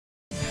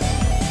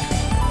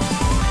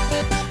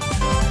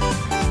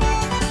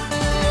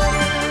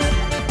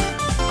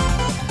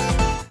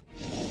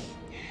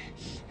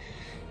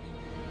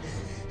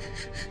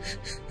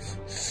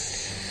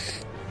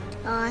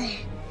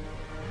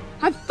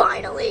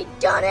finally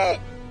done it!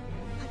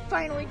 I've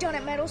finally done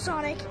it, Metal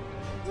Sonic.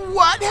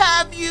 What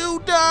have you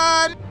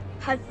done?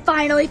 I've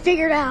finally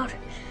figured out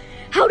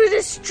how to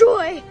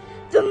destroy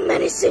the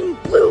menacing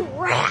blue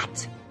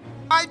rat!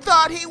 I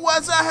thought he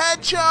was a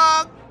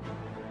hedgehog.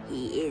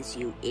 He is,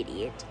 you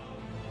idiot.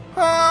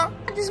 Huh?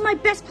 This is my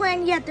best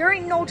plan yet. There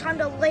ain't no time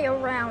to lay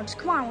around.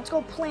 Come on, let's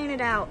go plan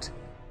it out.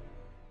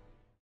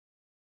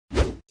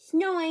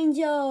 Snow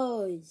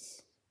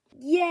angels!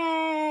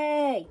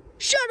 Yay!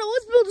 Shadow,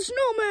 let's build a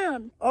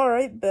snowman!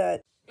 Alright,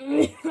 bet.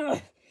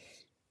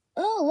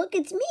 Oh, look,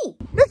 it's me!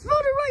 Let's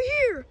build it right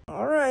here!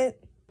 Alright.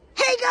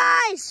 Hey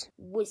guys!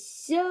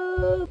 What's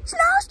up?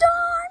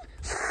 Snowstorm!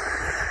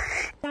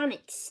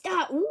 Sonic,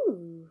 stop!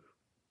 Ooh!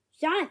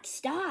 Sonic,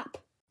 stop!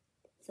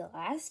 The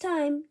last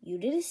time you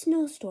did a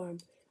snowstorm,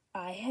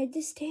 I had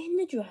to stay in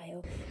the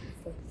dryer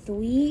for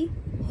 3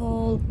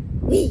 whole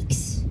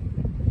weeks.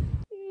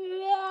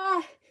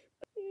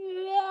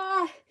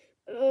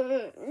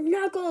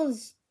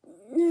 Knuckles!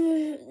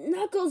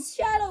 Knuckles,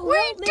 Shadow, We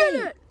help me! did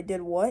it! I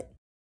did what?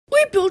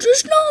 We built a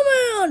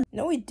snowman!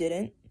 No, we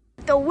didn't.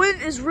 The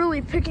wind is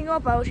really picking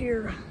up out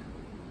here.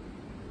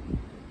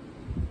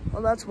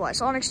 Well, that's why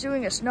Sonic's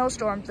doing a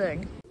snowstorm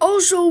thing.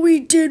 Also, we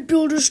did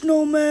build a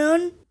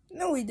snowman.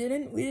 No, we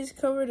didn't. We just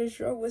covered his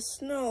truck with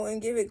snow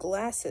and gave it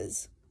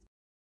glasses.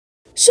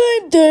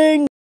 Same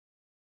thing.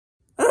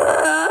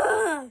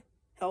 Ah!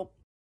 Help.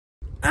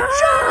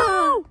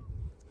 Shadow!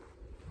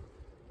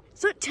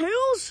 Is that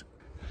Tails?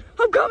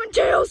 I'm coming,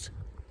 Tails!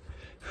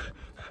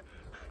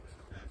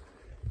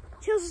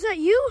 Tails, is that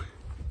you?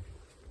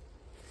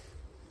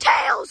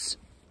 Tails!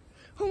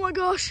 Oh my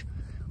gosh.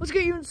 Let's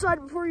get you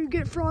inside before you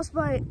get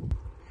frostbite.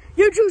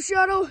 You too,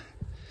 Shadow.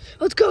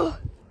 Let's go.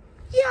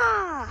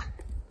 Yeah!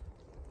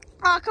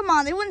 Aw, come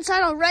on. They went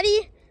inside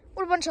already?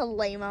 What a bunch of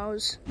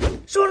lamos.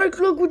 Sonic,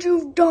 look what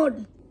you've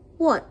done.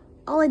 What?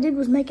 All I did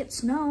was make it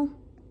snow.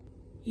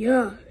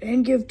 Yeah,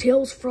 and give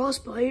Tails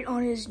frostbite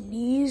on his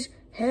knees,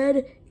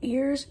 head,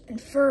 ears, and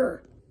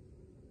fur.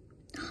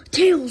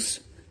 Tails!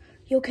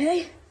 You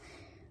okay?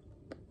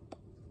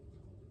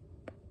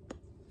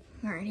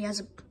 Alright, he has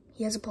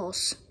a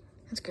pulse.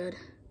 That's good.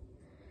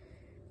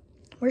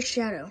 Where's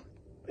Shadow?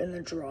 In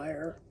the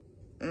dryer.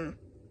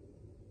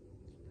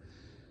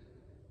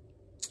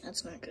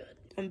 That's not good.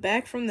 I'm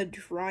back from the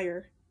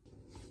dryer.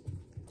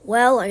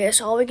 Well, I guess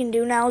all we can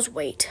do now is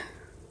wait.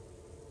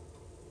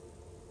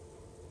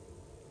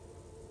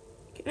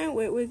 Can I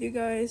wait with you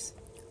guys?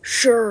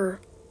 Sure.